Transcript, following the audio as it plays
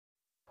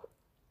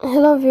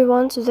Hello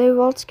everyone, today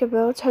we'll talk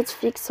about how to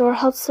fix or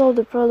how to solve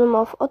the problem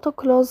of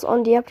autoclose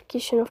on the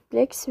application of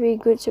Plex. We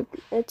go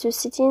to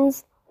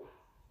settings.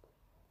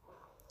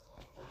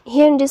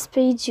 Here in this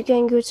page you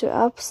can go to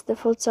apps,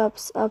 default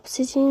apps, app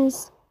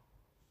settings.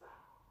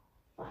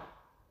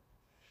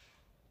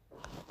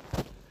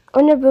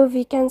 On above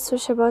you can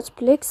search about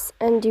Plex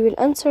and you will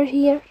enter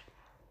here.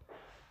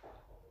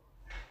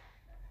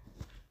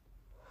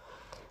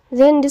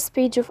 Then this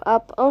page of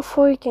app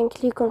info, you can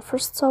click on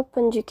first stop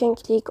and you can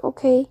click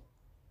OK.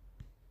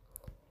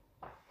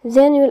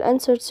 Then you will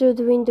enter to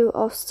the window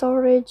of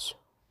storage.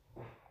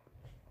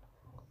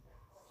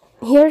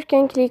 Here you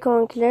can click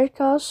on clear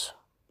cache,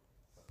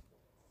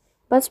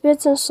 but pay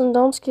attention,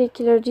 don't click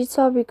clear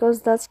data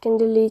because that can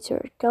delete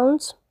your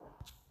account.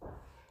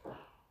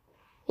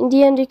 In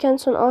the end you can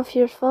turn off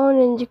your phone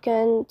and you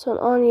can turn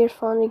on your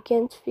phone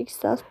again to fix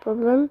that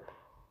problem.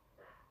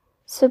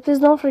 So please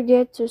don't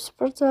forget to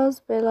support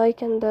us by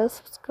like and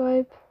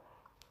subscribe.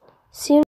 See you